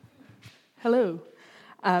Hello.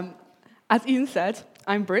 As Ian said,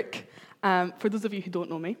 I'm Brooke. For those of you who don't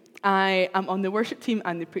know me, I am on the worship team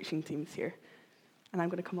and the preaching teams here. And I'm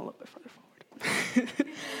going to come a little bit further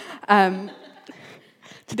forward.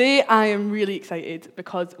 Today I am really excited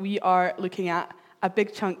because we are looking at a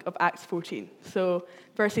big chunk of Acts 14, so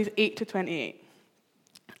verses 8 to 28.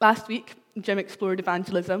 Last week, Jim explored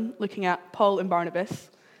evangelism, looking at Paul and Barnabas.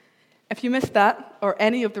 If you missed that, or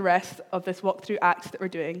any of the rest of this walk through Acts that we're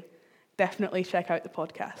doing, definitely check out the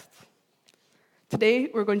podcasts.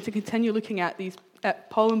 Today, we're going to continue looking at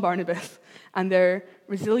Paul and Barnabas and their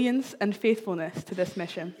resilience and faithfulness to this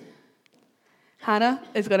mission. Hannah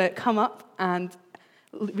is going to come up and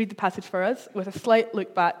read the passage for us with a slight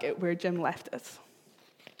look back at where Jim left us.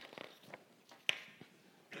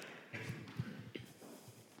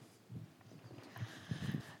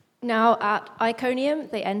 Now at Iconium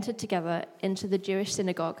they entered together into the Jewish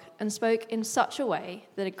synagogue and spoke in such a way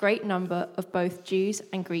that a great number of both Jews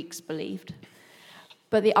and Greeks believed.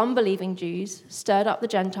 But the unbelieving Jews stirred up the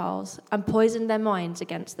Gentiles and poisoned their minds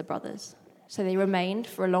against the brothers. So they remained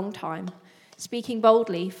for a long time, speaking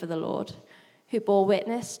boldly for the Lord, who bore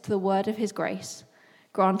witness to the word of his grace,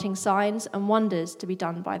 granting signs and wonders to be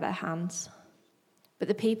done by their hands. But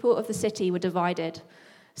the people of the city were divided.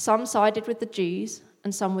 Some sided with the Jews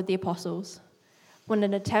and some with the apostles. When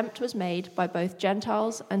an attempt was made by both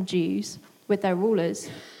Gentiles and Jews with their rulers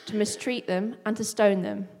to mistreat them and to stone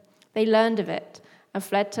them, they learned of it and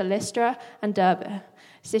fled to Lystra and Derbe,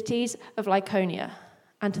 cities of Lycaonia,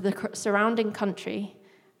 and to the surrounding country,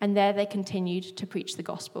 and there they continued to preach the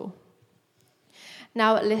gospel.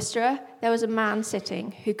 Now at Lystra there was a man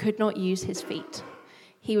sitting who could not use his feet.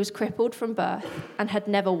 He was crippled from birth and had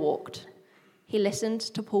never walked. He listened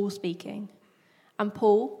to Paul speaking. And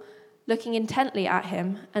Paul, looking intently at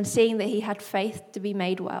him and seeing that he had faith to be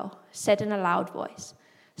made well, said in a loud voice,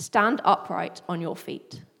 "Stand upright on your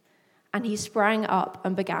feet." And he sprang up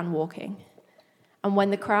and began walking. And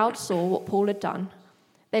when the crowd saw what Paul had done,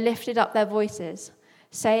 they lifted up their voices,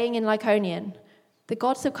 saying in Lycaonian, "The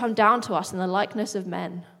gods have come down to us in the likeness of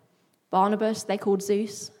men." Barnabas they called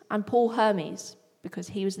Zeus, and Paul Hermes, because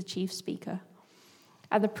he was the chief speaker.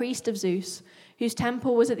 And the priest of Zeus, whose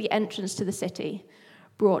temple was at the entrance to the city,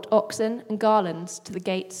 brought oxen and garlands to the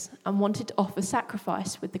gates and wanted to offer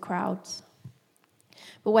sacrifice with the crowds.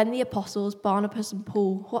 But when the apostles Barnabas and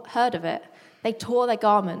Paul heard of it, they tore their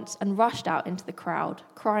garments and rushed out into the crowd,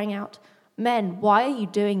 crying out, "Men, why are you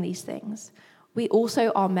doing these things? We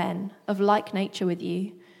also are men of like nature with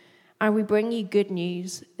you, and we bring you good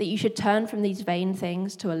news that you should turn from these vain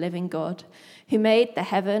things to a living God, who made the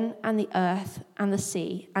heaven and the earth and the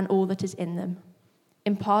sea and all that is in them.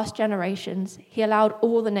 In past generations, he allowed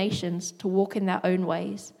all the nations to walk in their own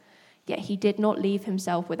ways, yet he did not leave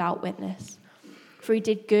himself without witness. For he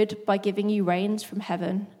did good by giving you rains from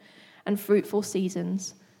heaven and fruitful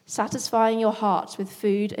seasons, satisfying your hearts with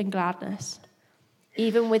food and gladness."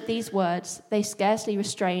 Even with these words, they scarcely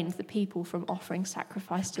restrained the people from offering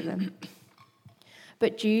sacrifice to them.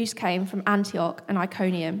 But Jews came from Antioch and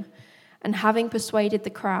Iconium, and having persuaded the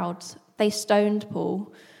crowds, they stoned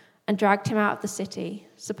Paul and dragged him out of the city,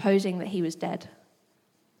 supposing that he was dead.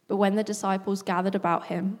 But when the disciples gathered about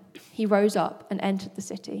him, he rose up and entered the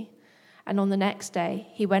city, and on the next day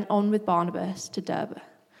he went on with Barnabas to Derbe.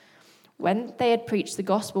 When they had preached the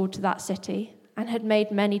gospel to that city and had made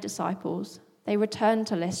many disciples, they returned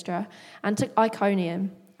to Lystra and to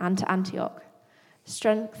Iconium and to Antioch,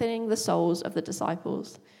 strengthening the souls of the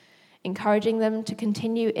disciples, encouraging them to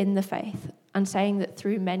continue in the faith, and saying that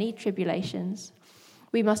through many tribulations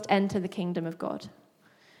we must enter the kingdom of God.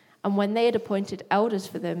 And when they had appointed elders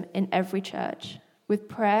for them in every church, with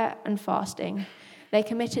prayer and fasting, they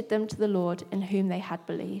committed them to the Lord in whom they had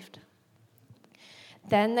believed.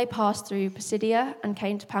 Then they passed through Pisidia and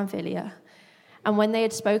came to Pamphylia. And when they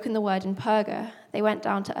had spoken the word in Perga, they went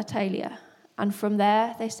down to Attalia, and from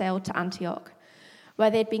there they sailed to Antioch,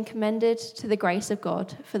 where they had been commended to the grace of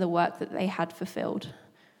God for the work that they had fulfilled.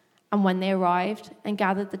 And when they arrived and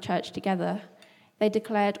gathered the church together, they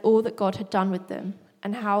declared all that God had done with them,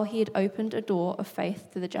 and how he had opened a door of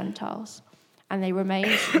faith to the Gentiles. And they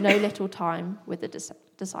remained no little time with the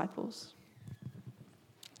disciples.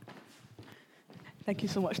 Thank you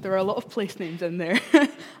so much. There are a lot of place names in there.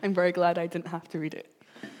 I'm very glad I didn't have to read it.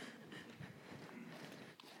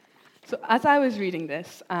 So as I was reading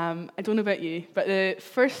this, I don't know about you, but the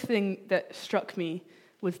first thing that struck me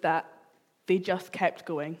was that they just kept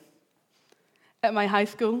going. At my high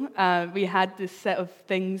school, we had this set of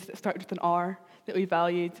things that started with an R that we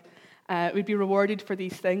valued. We'd be rewarded for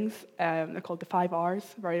these things. They're called the 5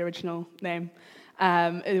 R's, very original name.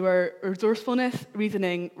 They were resourcefulness,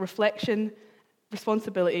 reasoning, reflection,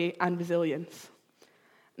 responsibility, and resilience.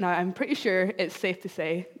 Now, I'm pretty sure it's safe to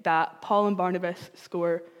say that Paul and Barnabas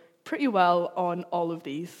score pretty well on all of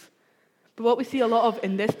these. But what we see a lot of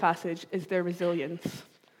in this passage is their resilience,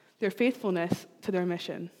 their faithfulness to their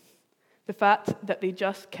mission, the fact that they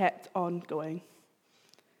just kept on going.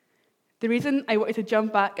 The reason I wanted to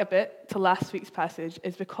jump back a bit to last week's passage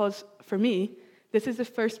is because, for me, this is the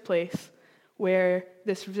first place where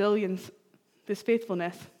this resilience, this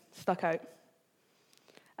faithfulness, stuck out.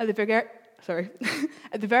 At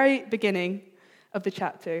the very beginning of the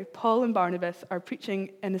chapter, Paul and Barnabas are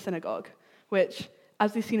preaching in a synagogue, which,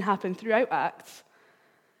 as we've seen happen throughout Acts,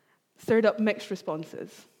 stirred up mixed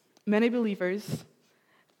responses. Many believed,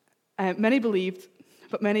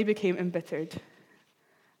 but many became embittered.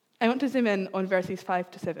 I want to zoom in on verses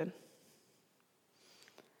 5 to 7.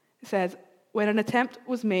 It says, when an attempt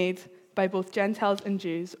was made by both Gentiles and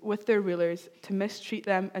Jews with their rulers to mistreat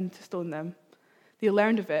them and to stone them, they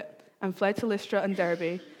learned of it and fled to Lystra and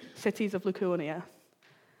Derbe, cities of Lycaonia,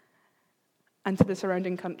 and to the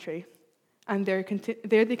surrounding country. And there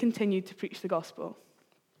they continued to preach the gospel.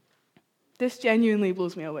 This genuinely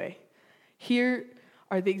blows me away. Here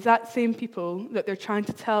are the exact same people that they're trying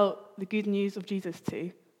to tell the good news of Jesus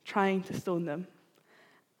to, trying to stone them.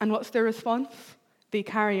 And what's their response? They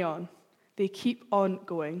carry on. They keep on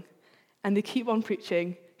going. And they keep on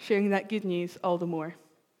preaching, sharing that good news all the more.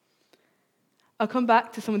 I'll come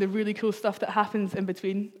back to some of the really cool stuff that happens in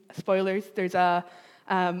between. Spoilers, there's a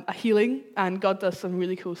healing, and God does some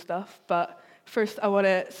really cool stuff. But first, I want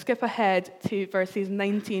to skip ahead to verses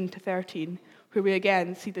 19 to 13, where we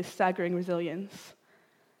again see this staggering resilience.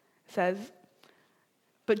 It says,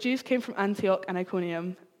 but Jews came from Antioch and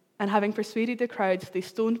Iconium, and having persuaded the crowds, they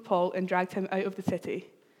stoned Paul and dragged him out of the city,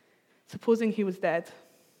 supposing he was dead.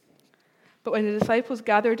 But when the disciples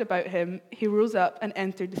gathered about him, he rose up and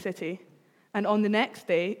entered the city. And on the next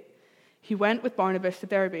day, he went with Barnabas to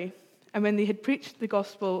Derbe. And when they had preached the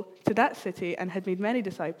gospel to that city and had made many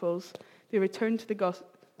disciples, they returned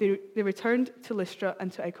to Lystra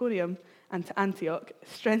and to Iconium and to Antioch,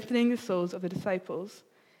 strengthening the souls of the disciples,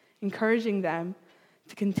 encouraging them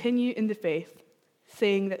to continue in the faith,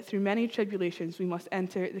 saying that through many tribulations we must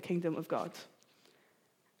enter the kingdom of God.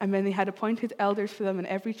 And when they had appointed elders for them in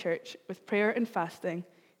every church, with prayer and fasting,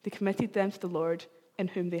 they committed them to the Lord, in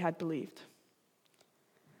whom they had believed.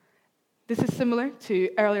 This is similar to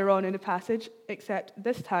earlier on in the passage, except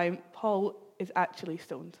this time Paul is actually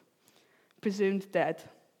stoned, presumed dead.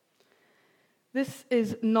 This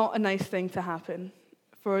is not a nice thing to happen.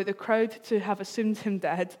 For the crowd to have assumed him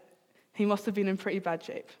dead, he must have been in pretty bad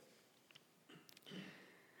shape.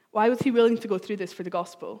 Why was he willing to go through this for the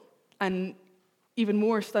gospel? And even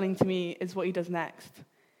more stunning to me is what he does next.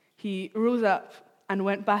 He rose up and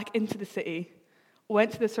went back into the city,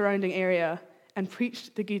 went to the surrounding area, and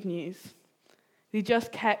preached the good news. They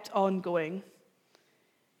just kept on going,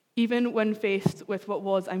 even when faced with what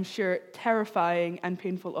was, I'm sure, terrifying and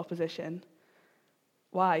painful opposition.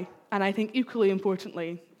 Why? And I think equally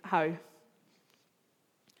importantly, how?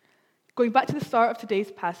 Going back to the start of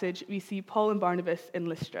today's passage, we see Paul and Barnabas in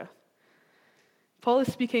Lystra. Paul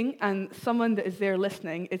is speaking, and someone that is there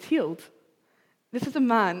listening is healed. This is a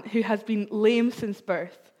man who has been lame since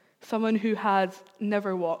birth, someone who has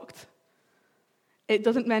never walked. It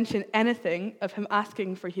doesn't mention anything of him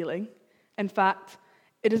asking for healing. In fact,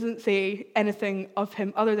 it doesn't say anything of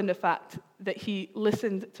him other than the fact that he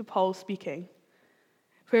listened to Paul speaking.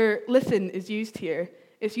 Where listen is used here,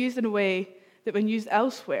 it's used in a way that when used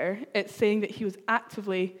elsewhere, it's saying that he was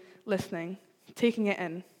actively listening, taking it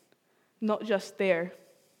in, not just there.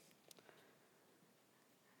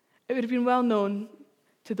 It would have been well known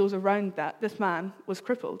to those around that this man was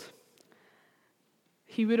crippled.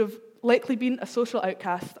 He would have likely been a social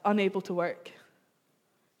outcast, unable to work.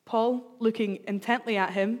 Paul, looking intently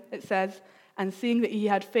at him, it says, and seeing that he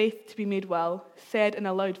had faith to be made well, said in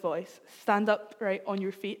a loud voice, "Stand upright on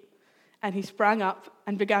your feet." And he sprang up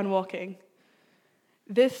and began walking.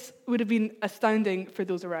 This would have been astounding for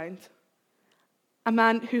those around. A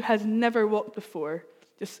man who has never walked before,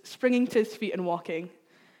 just springing to his feet and walking.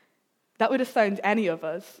 That would astound any of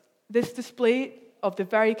us. This display of the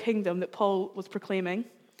very kingdom that Paul was proclaiming,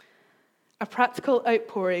 a practical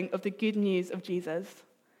outpouring of the good news of Jesus.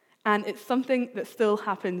 And it's something that still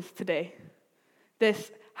happens today.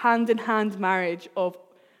 This hand-in-hand marriage of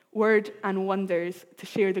word and wonders to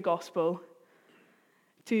share the gospel,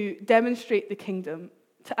 to demonstrate the kingdom,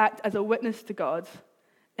 to act as a witness to God.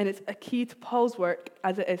 And it's a key to Paul's work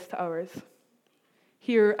as it is to ours.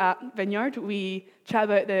 Here at Vineyard, we chat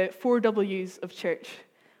about the 4 W's of church.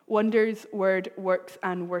 wonders, word, works,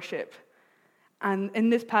 and worship. And in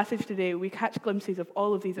this passage today, we catch glimpses of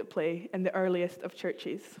all of these at play in the earliest of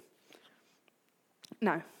churches.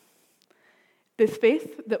 Now, this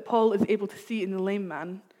faith that Paul is able to see in the lame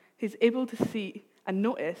man, he's able to see and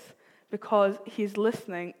notice because he's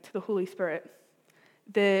listening to the Holy Spirit,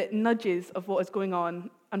 the nudges of what is going on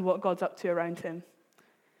and what God's up to around him.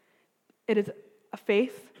 It is a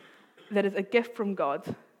faith that is a gift from God,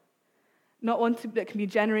 not one that can be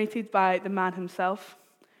generated by the man himself.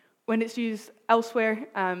 When it's used elsewhere,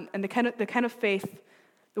 and the kind of faith,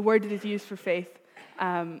 the word that is used for faith,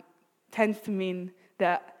 tends to mean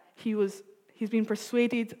that he's been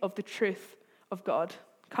persuaded of the truth of God,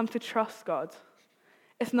 come to trust God.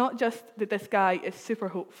 It's not just that this guy is super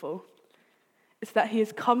hopeful. It's that he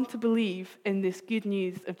has come to believe in this good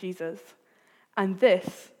news of Jesus. And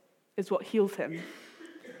this is what heals him.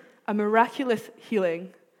 A miraculous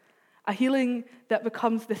healing. A healing that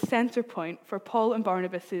becomes the center point for Paul and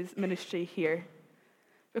Barnabas' ministry here.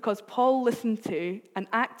 Because Paul listened to and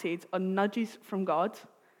acted on nudges from God,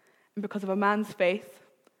 and because of a man's faith,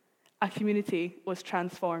 a community was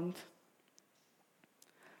transformed.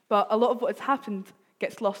 But a lot of what has happened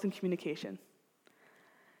gets lost in communication.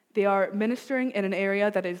 They are ministering in an area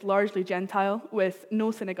that is largely Gentile, with no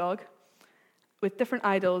synagogue, with different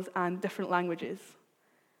idols and different languages.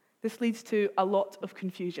 This leads to a lot of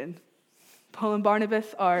confusion. Paul and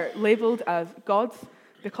Barnabas are labeled as gods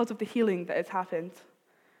because of the healing that has happened.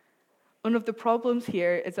 One of the problems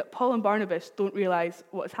here is that Paul and Barnabas don't realize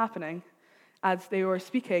what is happening, as they were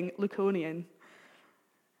speaking Lycaonian.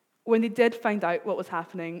 When they did find out what was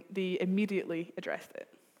happening, they immediately addressed it.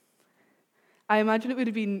 I imagine it would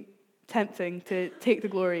have been tempting to take the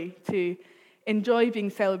glory, to enjoy being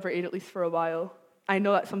celebrated at least for a while. I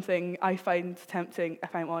know that's something I find tempting,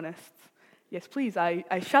 if I'm honest. Yes, please, I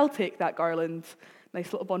shall take that garland.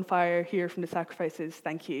 Nice little bonfire here from the sacrifices.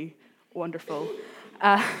 Thank you. Wonderful.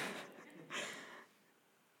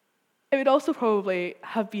 It would also probably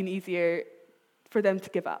have been easier for them to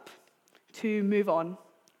give up, to move on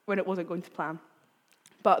when it wasn't going to plan.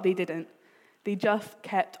 But they didn't. They just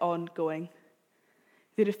kept on going.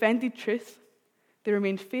 They defended truth, they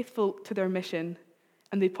remained faithful to their mission,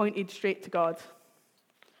 and they pointed straight to God.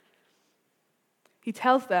 He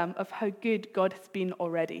tells them of how good God has been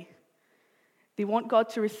already. They want God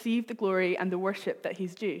to receive the glory and the worship that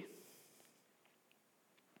he's due.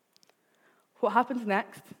 What happens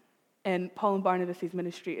next in Paul and Barnabas'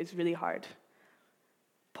 ministry is really hard.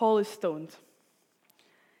 Paul is stoned.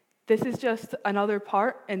 This is just another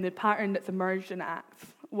part in the pattern that's emerged in Acts,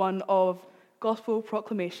 one of gospel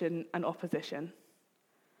proclamation and opposition,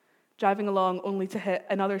 driving along only to hit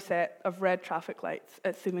another set of red traffic lights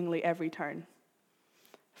at seemingly every turn.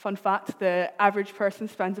 Fun fact, the average person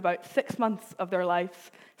spends about 6 months of their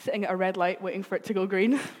lives sitting at a red light waiting for it to go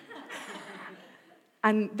green.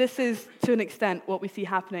 And this is, to an extent, what we see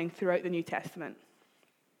happening throughout the New Testament.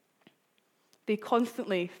 They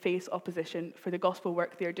constantly face opposition for the gospel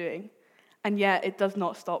work they're doing, and yet it does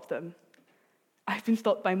not stop them. I've been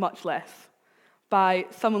stopped by much less. By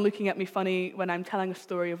someone looking at me funny when I'm telling a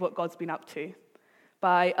story of what God's been up to,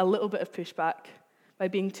 by a little bit of pushback, by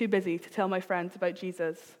being too busy to tell my friends about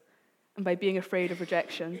Jesus, and by being afraid of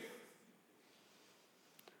rejection.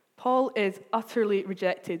 Paul is utterly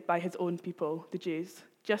rejected by his own people, the Jews,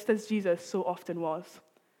 just as Jesus so often was.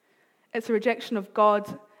 It's a rejection of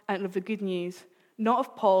God and of the good news, not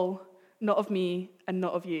of Paul, not of me, and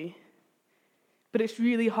not of you. But it's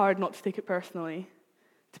really hard not to take it personally,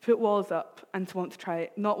 to put walls up and to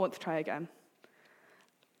not want to try again.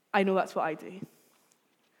 I know that's what I do.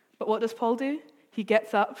 But what does Paul do? He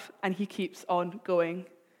gets up and he keeps on going.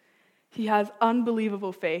 He has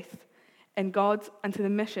unbelievable faith in God and to the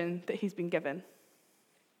mission that he's been given.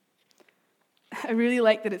 I really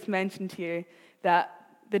like that it's mentioned here that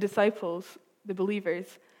the disciples, the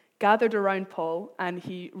believers, gathered around Paul and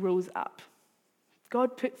he rose up.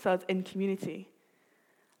 God puts us in community.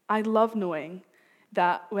 I love knowing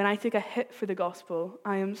that when I take a hit for the gospel,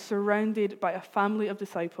 I am surrounded by a family of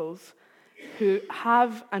disciples who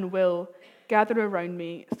have and will gather around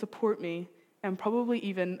me, support me, and probably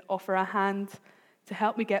even offer a hand to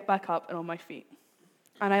help me get back up and on my feet.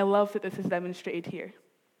 And I love that this is demonstrated here.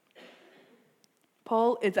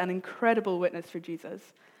 Paul is an incredible witness for Jesus,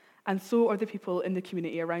 and so are the people in the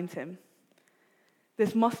community around him.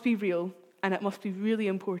 This must be real, and it must be really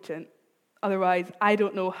important. Otherwise, I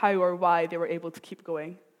don't know how or why they were able to keep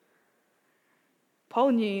going. Paul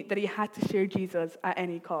knew that he had to share Jesus at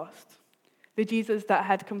any cost. The Jesus that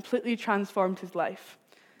had completely transformed his life.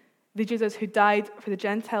 The Jesus who died for the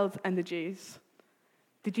Gentiles and the Jews.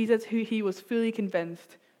 The Jesus who he was fully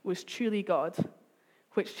convinced was truly God,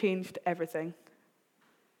 which changed everything.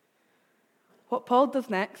 What Paul does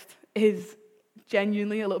next is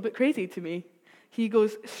genuinely a little bit crazy to me. He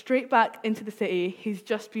goes straight back into the city he's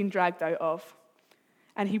just been dragged out of,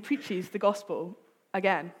 and he preaches the gospel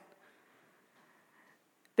again.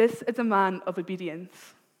 This is a man of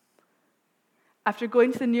obedience. After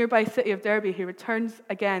going to the nearby city of Derbe, he returns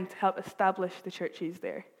again to help establish the churches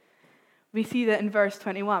there. We see that in verse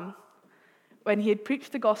 21. When he had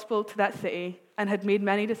preached the gospel to that city and had made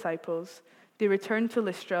many disciples, they returned to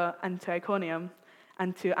Lystra and to Iconium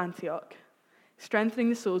and to Antioch, strengthening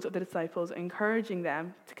the souls of the disciples, encouraging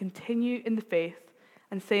them to continue in the faith,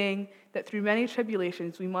 and saying that through many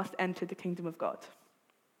tribulations we must enter the kingdom of God.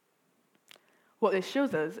 What this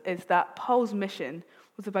shows us is that Paul's mission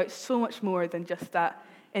was about so much more than just that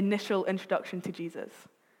initial introduction to Jesus.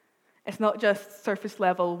 It's not just surface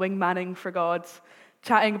level wingmanning for God,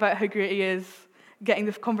 chatting about how great he is, getting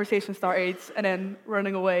the conversation started, and then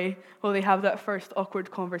running away while they have that first awkward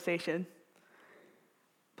conversation.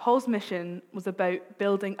 Paul's mission was about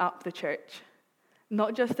building up the church,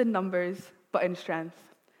 not just in numbers, but in strength.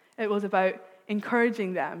 It was about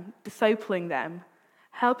encouraging them, discipling them,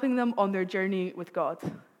 helping them on their journey with God.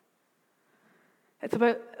 It's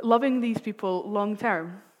about loving these people long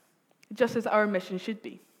term, just as our mission should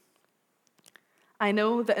be. I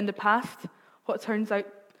know that in the past, what turns out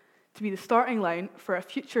to be the starting line for a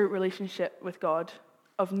future relationship with God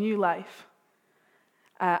of new life,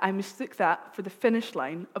 I mistook that for the finish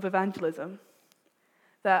line of evangelism.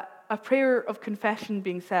 That a prayer of confession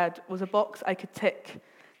being said was a box I could tick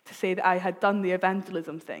to say that I had done the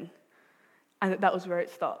evangelism thing, and that was where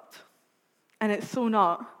it stopped. And it's so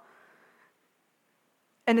not.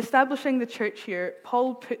 In establishing the church here,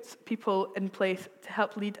 Paul puts people in place to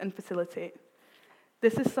help lead and facilitate.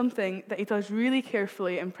 This is something that he does really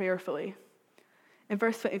carefully and prayerfully. In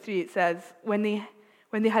verse 23, it says, when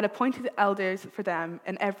they had appointed elders for them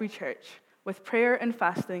in every church, with prayer and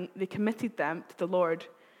fasting, they committed them to the Lord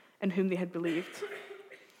in whom they had believed.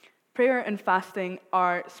 Prayer and fasting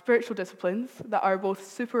are spiritual disciplines that are both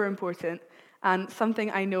super important and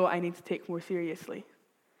something I know I need to take more seriously.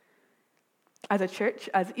 As a church,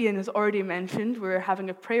 as Ian has already mentioned, we're having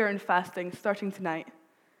a prayer and fasting starting tonight.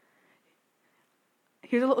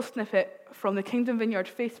 Here's a little snippet from the Kingdom Vineyard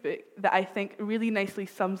Facebook that I think really nicely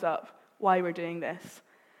sums up why we're doing this,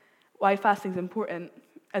 why fasting is important,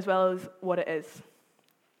 as well as what it is.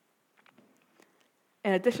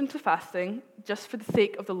 In addition to fasting, just for the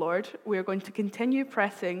sake of the Lord, we're going to continue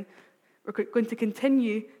to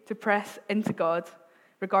press into God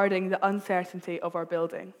regarding the uncertainty of our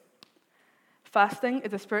building. Fasting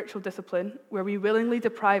is a spiritual discipline where we willingly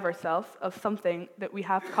deprive ourselves of something that we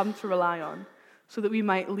have come to rely on so that we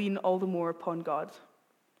might lean all the more upon God.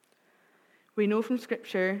 We know from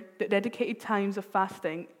Scripture that dedicated times of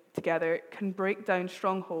fasting together can break down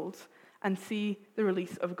strongholds and see the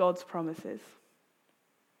release of God's promises.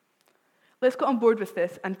 Let's get on board with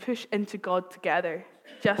this and push into God together,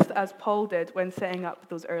 just as Paul did when setting up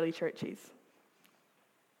those early churches.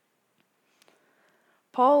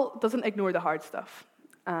 Paul doesn't ignore the hard stuff.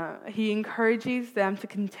 He encourages them to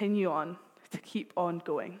continue on, to keep on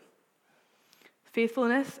going.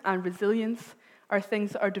 Faithfulness and resilience are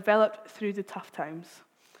things that are developed through the tough times.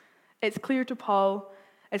 It's clear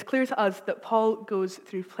to us that Paul goes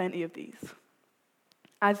through plenty of these,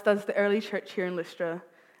 as does the early church here in Lystra,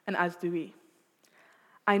 and as do we.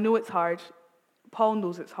 I know it's hard, Paul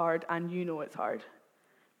knows it's hard, and you know it's hard,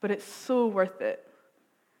 but it's so worth it.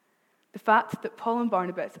 The fact that Paul and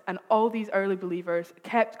Barnabas and all these early believers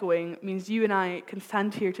kept going means you and I can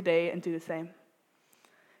stand here today and do the same.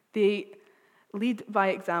 They lead by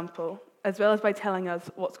example, as well as by telling us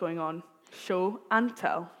what's going on. Show and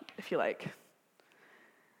tell, if you like.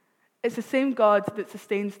 It's the same God that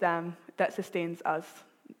sustains them that sustains us.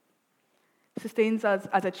 Sustains us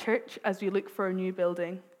as a church as we look for a new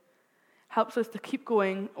building. Helps us to keep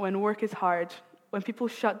going when work is hard, when people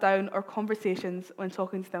shut down our conversations when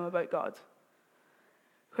talking to them about God.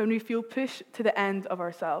 When we feel pushed to the end of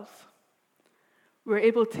ourselves. We're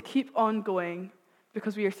able to keep on going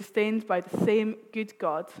because we are sustained by the same good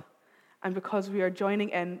God and because we are joining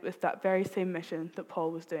in with that very same mission that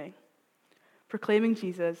Paul was doing. Proclaiming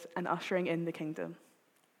Jesus and ushering in the kingdom.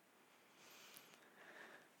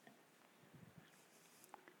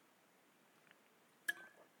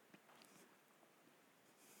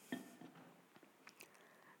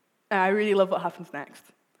 I really love what happens next.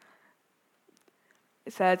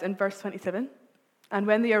 It says in verse 27, and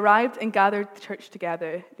when they arrived and gathered the church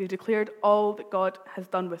together, they declared all that God has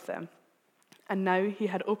done with them, and how he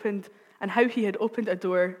had opened a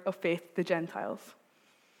door of faith to the Gentiles.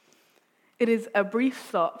 It is a brief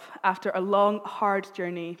stop after a long, hard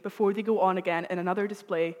journey before they go on again in another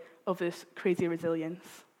display of this crazy resilience.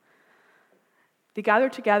 They gather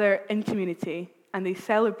together in community and they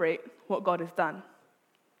celebrate what God has done.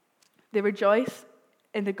 They rejoice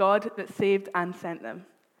in the God that saved and sent them.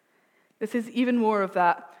 This is even more of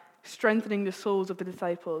that strengthening the souls of the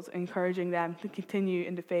disciples, encouraging them to continue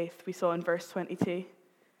in the faith we saw in verse 22.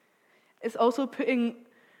 It's also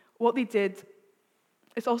what they did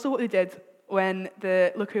when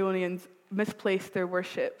the Lycaonians misplaced their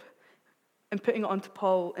worship and putting it onto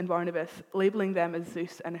Paul and Barnabas, labeling them as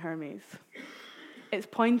Zeus and Hermes. It's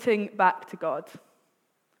pointing back to God.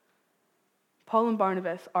 Paul and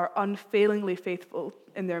Barnabas are unfailingly faithful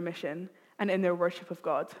in their mission and in their worship of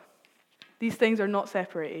God. These things are not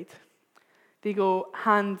separated. They go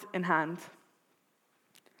hand in hand.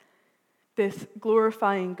 This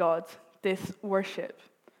glorifying God, this worship,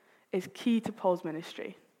 is key to Paul's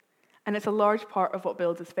ministry. And it's a large part of what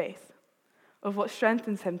builds his faith, of what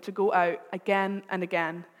strengthens him to go out again and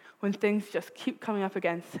again when things just keep coming up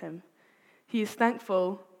against him. He is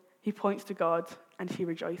thankful, he points to God, and he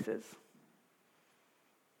rejoices.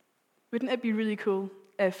 Wouldn't it be really cool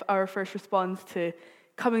if our first response to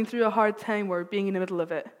coming through a hard time or being in the middle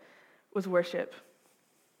of it was worship?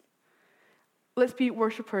 Let's be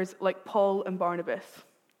worshippers like Paul and Barnabas,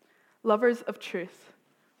 lovers of truth,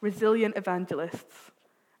 resilient evangelists,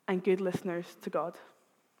 and good listeners to God.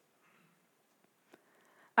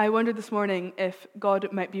 I wondered this morning if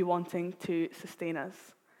God might be wanting to sustain us.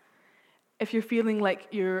 If you're feeling like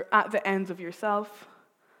you're at the ends of yourself,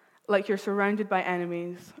 like you're surrounded by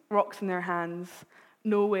enemies, rocks in their hands,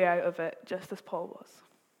 no way out of it, just as Paul was.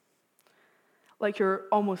 Like you're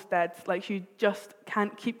almost dead, like you just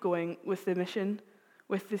can't keep going with the mission,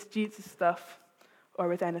 with this Jesus stuff, or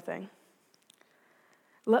with anything.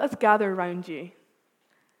 Let us gather around you,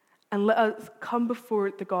 and let us come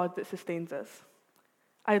before the God that sustains us.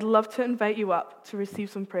 I'd love to invite you up to receive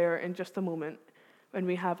some prayer in just a moment when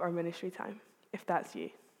we have our ministry time, if that's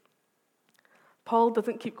you. Paul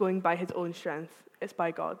doesn't keep going by his own strength, it's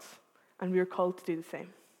by God's, and we are called to do the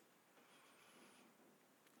same.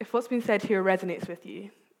 If what's been said here resonates with you,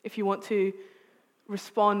 if you want to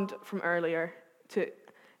respond from earlier to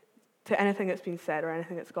anything that's been said or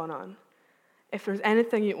anything that's gone on, if there's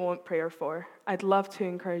anything you want prayer for, I'd love to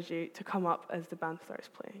encourage you to come up as the band starts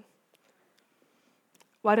playing.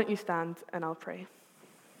 Why don't you stand and I'll pray.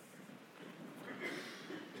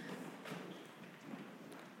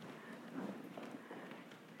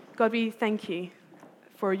 God, we thank you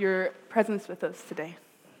for your presence with us today.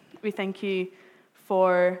 We thank you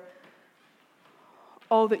for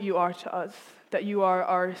all that you are to us, that you are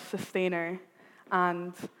our sustainer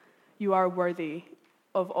and you are worthy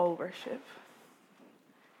of all worship.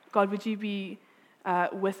 God, would you be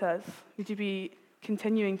with us? Would you be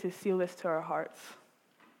continuing to seal this to our hearts?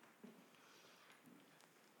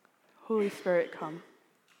 Holy Spirit, come.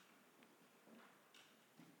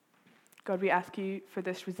 God, we ask you for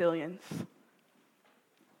this resilience.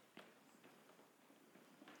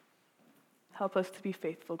 Help us to be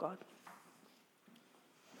faithful, God.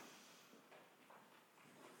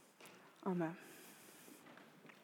 Amen.